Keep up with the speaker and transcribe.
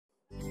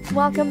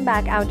Welcome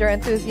back, outdoor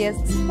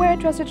enthusiasts. We're at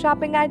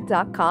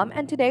TrustedShoppingGuide.com,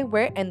 and today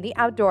we're in the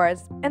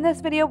outdoors. In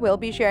this video, we'll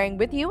be sharing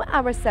with you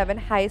our 7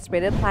 highest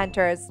rated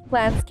planters.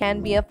 Plants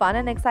can be a fun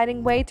and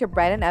exciting way to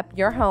brighten up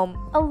your home.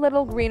 A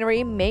little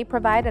greenery may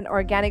provide an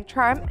organic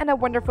charm and a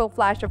wonderful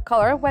flash of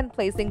color when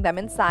placing them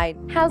inside.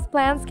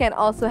 Houseplants can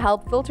also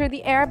help filter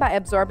the air by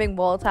absorbing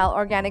volatile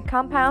organic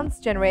compounds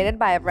generated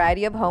by a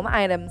variety of home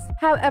items.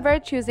 However,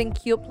 choosing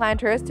cute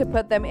planters to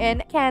put them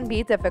in can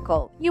be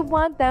difficult. You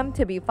want them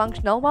to be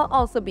functional while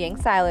also being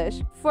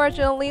stylish.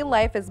 Fortunately,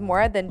 life is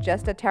more than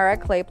just a terra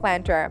clay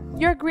planter.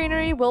 Your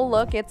greenery will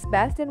look its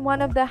best in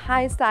one of the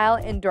high-style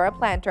indoor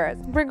planters.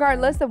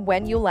 Regardless of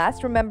when you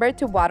last remember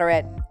to water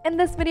it. In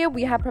this video,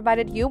 we have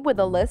provided you with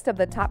a list of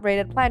the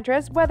top-rated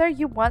planters, whether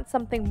you want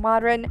something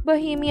modern,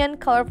 bohemian,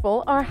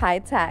 colorful, or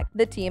high-tech.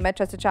 The team at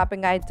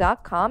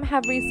TrustedShoppingGuide.com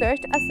have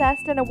researched,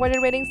 assessed, and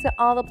awarded ratings to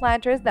all the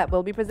planters that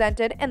will be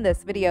presented in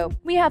this video.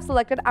 We have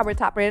selected our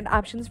top-rated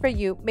options for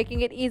you,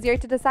 making it easier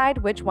to decide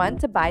which one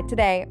to buy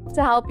today.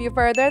 To help you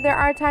further, there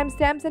are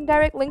timestamps and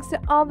direct links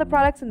to all the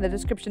products in the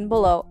description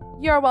below.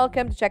 You're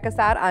welcome to check us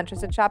out on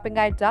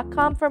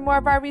TrustedShoppingGuide.com for more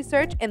of our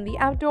research in the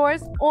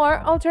outdoors, or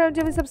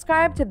alternatively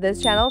subscribe to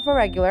this channel for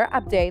regular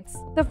updates.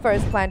 The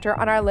first planter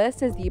on our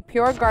list is the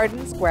Pure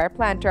Garden Square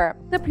Planter.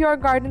 The Pure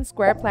Garden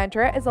Square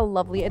Planter is a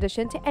lovely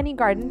addition to any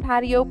garden,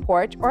 patio,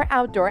 porch, or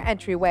outdoor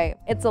entryway.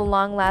 It's a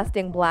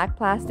long-lasting black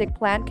plastic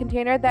plant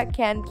container that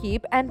can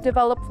keep and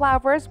develop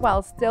flowers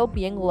while still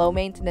being low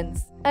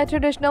maintenance. A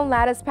traditional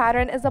lattice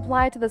pattern is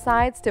applied to the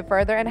sides to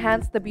further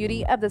enhance the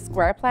beauty of the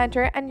square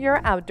planter and your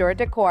outdoor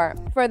decor.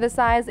 For the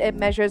size, it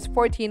measures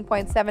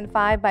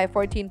 14.75 by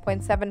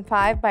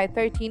 14.75 by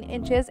 13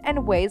 inches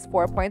and weighs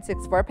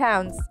 4.64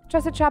 pounds.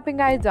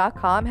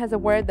 TrustedShoppingGuide.com has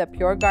awarded the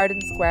Pure Garden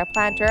Square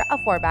Planter a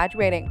 4-badge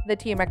rating. The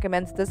team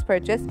recommends this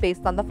purchase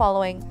based on the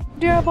following: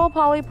 durable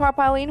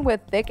polypropylene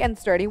with thick and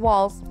sturdy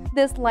walls.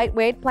 This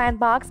lightweight plant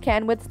box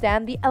can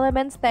withstand the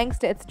elements thanks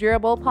to its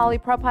durable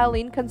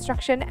polypropylene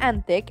construction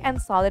and thick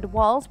and solid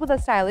walls with a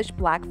stylish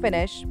black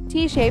finish.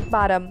 T-shaped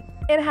bottom.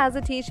 It has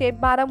a T-shaped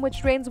bottom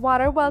which drains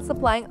water while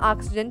supplying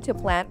oxygen to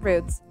plant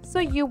roots, so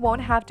you won't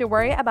have to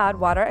worry about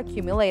water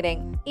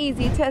accumulating.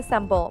 Easy to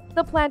assemble.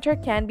 The planter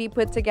can be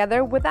put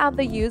together without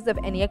the use of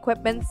any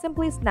equipment,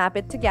 simply snap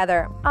it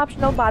together.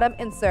 Optional bottom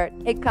insert.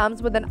 It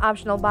comes with an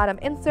optional bottom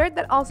insert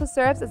that also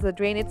serves as a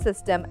drainage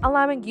system,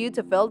 allowing you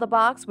to fill the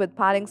box with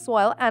potting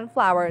soil and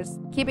flowers.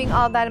 Keeping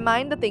all that in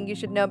mind, the thing you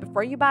should know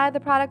before you buy the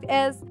product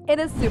is, it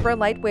is super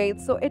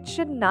lightweight, so it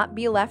should not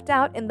be left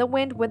out in the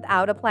wind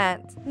without a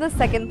plant. The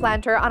second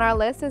planter on our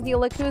list is the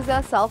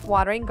Lechuza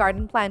Self-Watering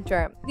Garden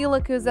Planter. The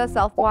Lechuza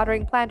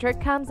Self-Watering Planter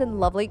comes in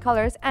lovely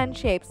colors and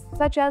shapes,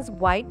 such as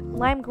white,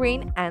 lime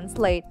green, and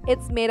slate.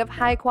 It's made of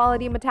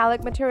high-quality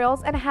metallic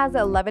materials and has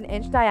an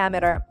 11-inch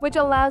diameter, which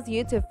allows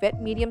you to fit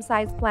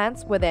medium-sized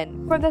plants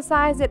within. For the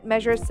size, it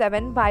measures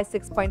 7 by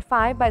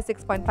 6.5 by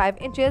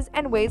 6.5 inches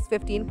and weighs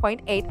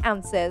 15.8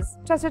 ounces.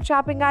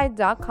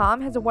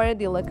 TrustedShoppingGuide.com has awarded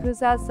the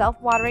Lechuza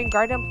Self-Watering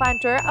Garden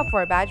Planter a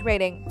 4-badge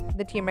rating.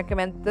 The team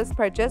recommends this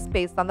purchase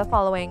based on the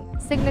following: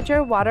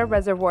 signature water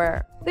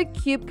reservoir. The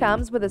cube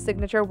comes with a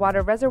signature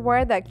water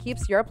reservoir that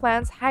keeps your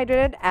plants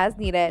hydrated as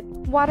needed.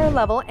 Water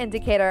level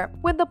indicator.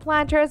 With the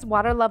planter's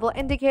water level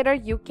indicator,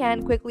 you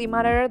can quickly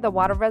monitor the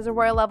water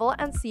reservoir level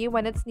and see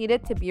when it's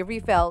needed to be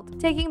refilled,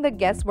 taking the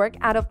guesswork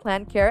out of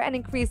plant care and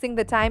increasing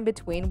the time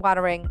between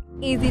watering.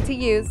 Easy to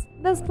use.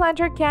 This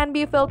planter can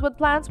be filled with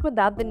plants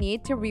without the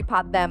need to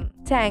repot them.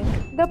 Tank.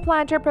 The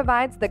planter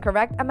provides the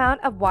correct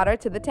amount of water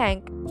to the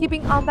tank.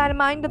 Keeping all that in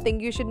mind, the thing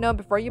you should know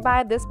before you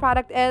buy this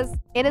product is,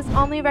 it is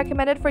only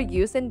recommended for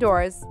use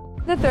indoors.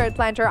 The third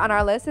planter on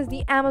our list is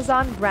the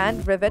Amazon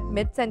brand Rivet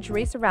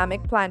Mid-Century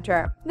Ceramic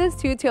Planter. This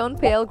two-tone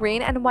pale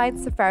green and white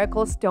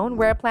spherical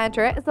stoneware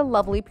planter is a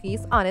lovely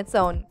piece on its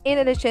own. In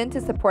addition to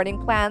supporting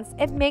plants,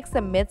 it makes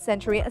a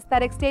mid-century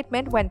aesthetic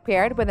statement when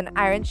paired with an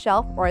iron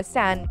shelf or a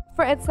stand.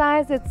 For its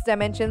size, its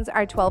dimensions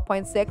are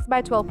 12.6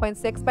 by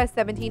 12.6 by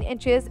 17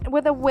 inches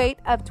with a weight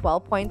of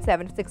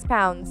 12.76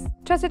 pounds.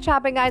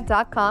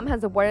 TrustedShoppingGuide.com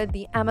has awarded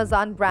the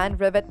Amazon brand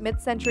Rivet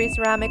Mid-Century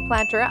Ceramic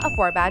Planter a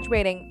 4-badge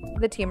rating.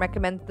 The team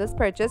recommends this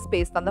purchase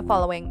based on the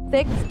following: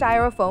 thick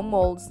styrofoam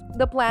molds.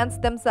 The plants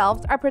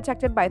themselves are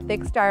protected by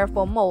thick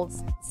styrofoam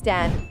molds.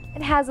 Stand.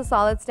 It has a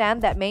solid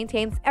stand that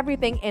maintains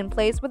everything in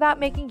place without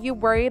making you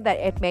worry that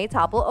it may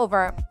topple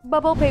over.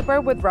 Bubble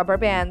paper with rubber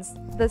bands.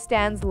 The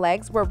stand's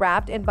legs were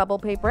wrapped in bubble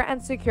paper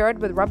and secured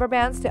with rubber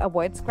bands to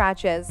avoid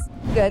scratches.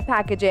 Good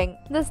packaging.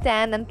 The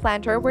stand and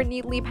planter were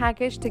neatly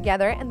packaged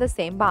together in the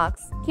same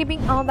box.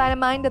 Keeping all that in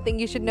mind, the thing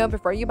you should know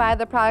before you buy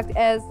the product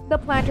is, the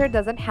planter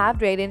doesn't have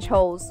drainage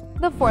holes.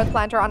 The fourth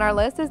planter on our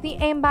list is the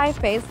AIMEBBY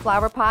Face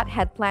Flower Pot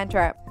Head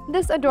Planter.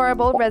 This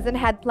adorable resin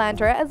head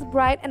planter is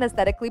bright and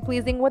aesthetically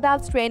pleasing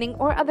without straining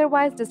or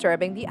otherwise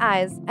disturbing the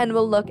eyes, and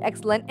will look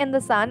excellent in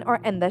the sun or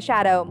in the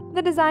shadow.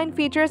 The design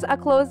features a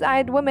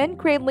closed-eyed woman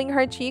cradling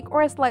her cheek,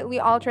 or a slightly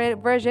alternate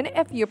version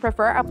if you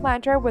prefer a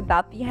planter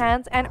without the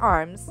hands and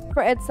arms.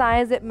 For its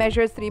size, it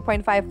measures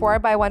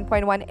 3.54 by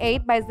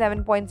 1.18 by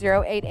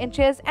 7.08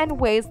 inches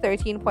and weighs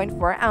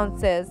 13.4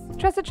 ounces.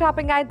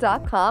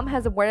 TrustedShoppingGuide.com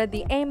has awarded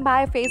the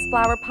AIMEBBY Face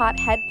Flower Pot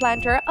Head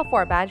Planter a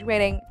 4-badge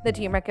rating. The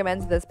team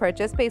recommends this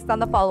purchase based on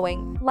the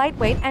following: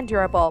 lightweight and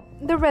durable.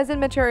 The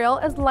resin material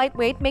is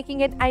lightweight,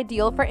 making it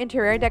ideal for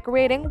interior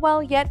decorating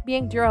while yet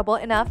being durable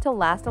enough to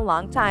last a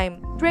long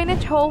time.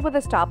 Drainage hole with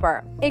a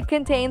stopper. It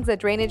contains a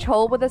drainage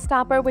hole with a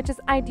stopper, which is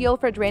ideal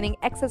for draining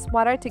excess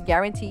water to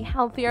guarantee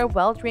healthier,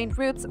 well-drained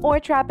roots or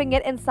trapping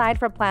it inside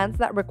for plants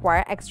that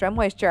require extra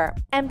moisture.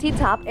 Empty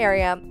top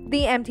area.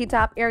 The empty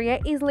top area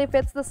easily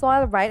fits the soil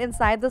right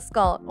inside the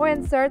skull, or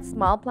insert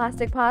small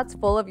plastic pots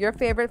full of your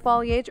favorite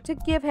foliage to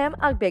give him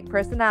a big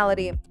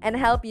personality and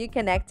help you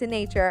connect to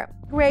nature.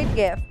 Great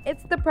gift.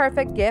 It's the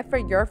perfect gift for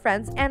your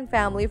friends and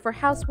family for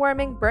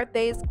housewarming,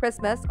 birthdays,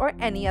 Christmas, or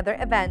any other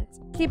event.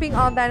 Keeping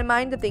all that in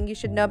mind, the thing you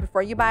should know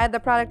before you buy the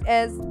product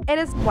is, it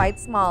is quite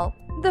small.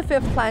 The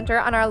 5th planter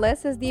on our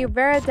list is the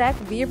Veradek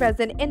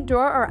V-Resin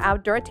Indoor or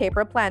Outdoor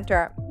Taper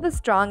Planter. The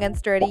strong and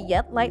sturdy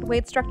yet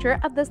lightweight structure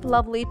of this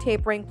lovely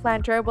tapering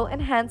planter will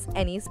enhance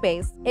any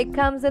space. It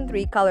comes in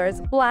 3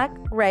 colors: black,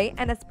 gray,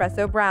 and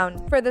espresso brown.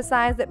 For the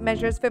size, it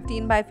measures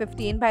 15 by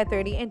 15 by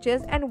 30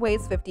 inches and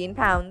weighs 15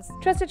 pounds.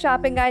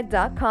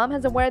 TrustedShoppingGuide.com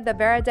has awarded the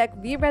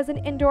Veradek V-Resin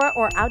Indoor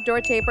or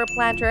Outdoor Taper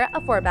Planter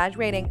a 4-badge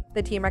rating.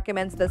 The team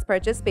recommends this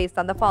purchase based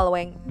on the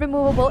following: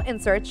 removable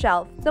insert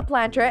shelf. The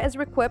planter is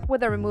equipped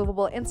with a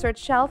removable insert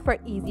shelf for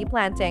easy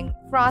planting.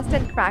 Frost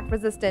and crack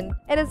resistant.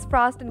 It is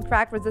frost and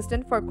crack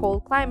resistant for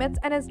cold climates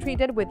and is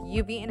treated with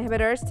UV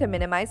inhibitors to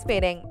minimize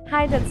fading.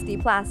 High density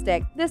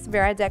plastic. This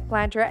Veradek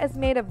planter is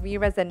made of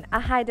V-Resin, a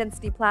high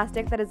density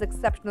plastic that is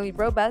exceptionally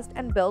robust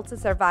and built to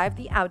survive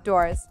the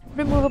outdoors.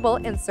 Removable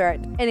insert.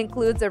 It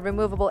includes a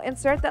removable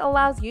insert that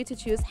allows you to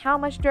choose how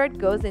much dirt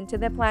goes into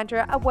the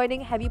planter,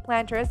 avoiding heavy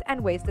planters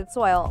and wasted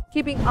soil.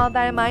 Keeping all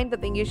that in mind, the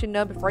thing you should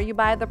know before you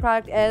buy the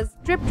product is,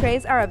 drip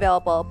trays are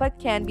available but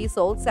can be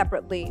sold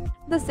separately.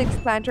 The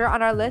 6th planter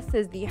on our list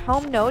is the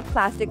HOMENOTE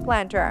plastic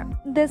planter.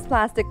 This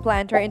plastic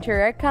planter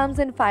interior comes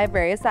in 5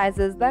 various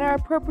sizes that are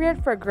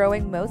appropriate for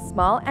growing most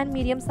small and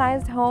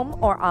medium-sized home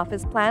or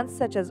office plants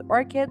such as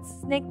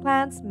orchids, snake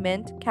plants,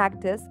 mint,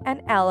 cactus,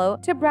 and aloe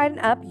to brighten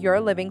up your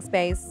living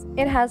space.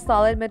 It has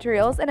solid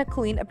materials and a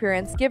clean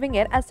appearance, giving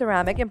it a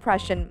ceramic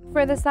impression.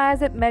 For the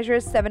size, it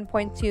measures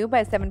 7.2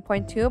 by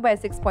 7.2 by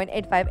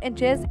 6.85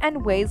 inches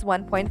and weighs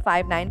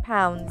 1.59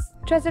 pounds.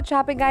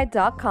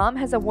 TrustedShoppingGuide.com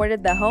has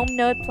awarded the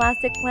HOMENOTE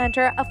plastic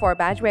planter a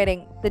 4-badge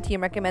rating. The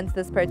team recommends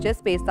this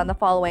purchase based on the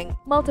following: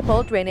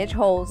 multiple drainage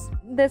holes.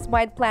 This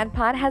white plant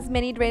pot has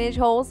many drainage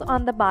holes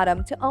on the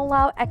bottom to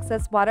allow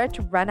excess water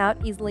to run out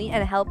easily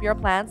and help your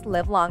plants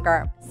live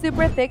longer.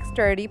 Super thick,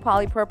 sturdy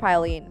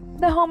polypropylene.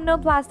 The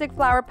HOMENOTE plastic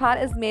flower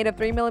pot is made of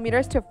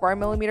 3mm to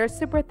 4mm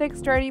super thick,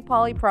 sturdy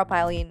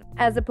polypropylene,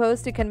 as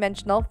opposed to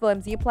conventional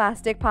flimsy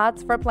plastic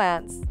pots for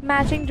plants.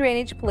 Matching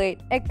drainage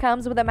plate. It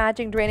comes with a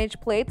matching drainage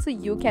plate so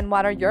you can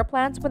water your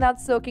plants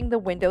without soaking the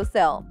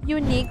windowsill.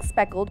 Unique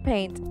speckled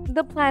paint.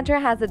 The planter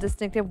has a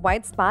distinctive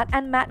white spot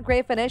and matte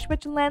gray finish,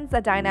 which lends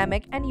a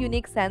dynamic and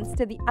unique sense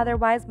to the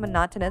otherwise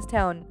monotonous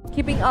tone.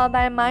 Keeping all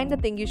that in mind, the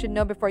thing you should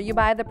know before you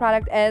buy the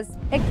product is,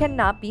 it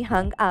cannot be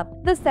hung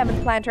up. The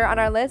 7th planter on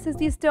our list is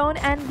the Stone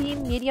and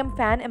Beam Medium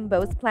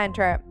Fan-Embossed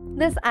Planter.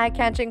 This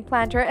eye-catching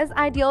planter is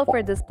ideal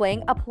for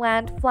displaying a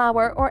plant,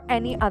 flower, or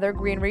any other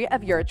greenery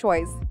of your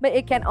choice, but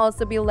it can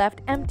also be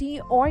left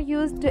empty or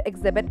used to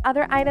exhibit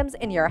other items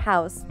in your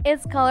house.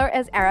 Its color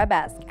is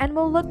arabesque and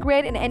will look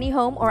great in any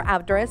home or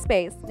outdoor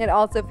space. It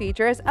also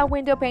features a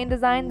window pane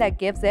design that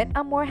gives it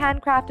a more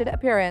handcrafted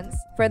appearance.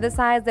 For the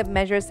size, it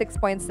measures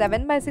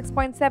 6.7 by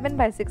 6.7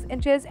 by 6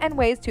 inches and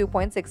weighs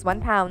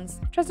 2.61 pounds.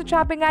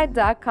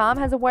 TrustedShoppingGuide.com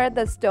has awarded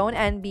the Stone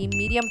and Beam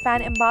Medium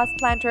Fan-Embossed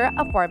Planter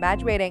a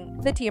 4-badge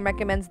rating. The team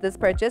recommends this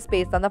purchase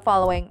based on the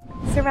following: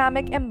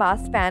 ceramic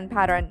embossed fan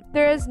pattern.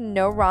 There is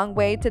no wrong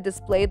way to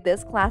display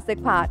this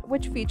classic pot,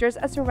 which features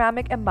a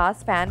ceramic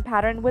embossed fan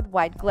pattern with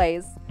white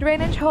glaze.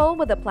 Drainage hole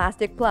with a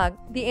plastic plug.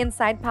 The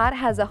inside pot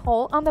has a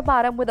hole on the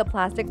bottom with a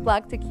plastic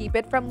plug to keep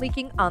it from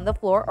leaking on the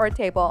floor or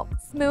table.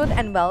 Smooth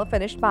and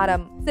well-finished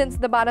bottom. Since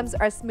the bottoms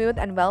are smooth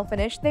and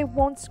well-finished, they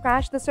won't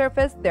scratch the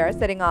surface they're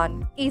sitting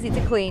on. Easy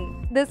to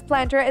clean. This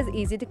planter is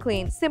easy to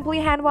clean. Simply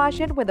hand wash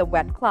it with a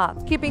wet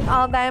cloth. Keeping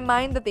all that in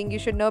mind, the thing you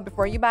should know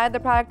before you buy the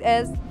product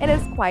is, it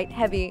is quite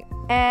heavy.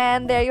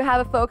 And there you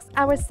have it, folks,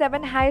 our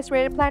 7 highest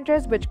rated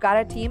planters which got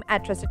our team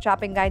at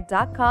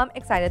TrustedShoppingGuide.com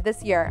excited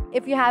this year.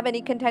 If you have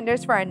any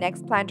contenders for our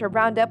next planter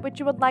roundup which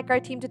you would like our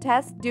team to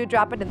test, do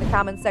drop it in the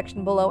comments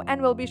section below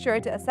and we'll be sure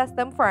to assess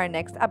them for our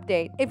next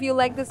update. If you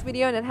like this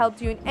video and it helped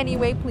you in any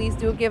way, please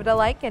do give it a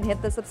like and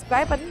hit the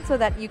subscribe button so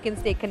that you can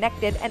stay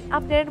connected and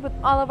updated with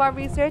all of our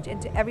research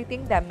into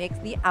everything that makes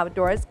the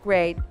outdoors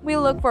great. We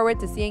look forward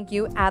to seeing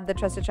you at the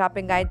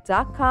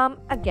TrustedShoppingGuide.com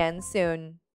again soon.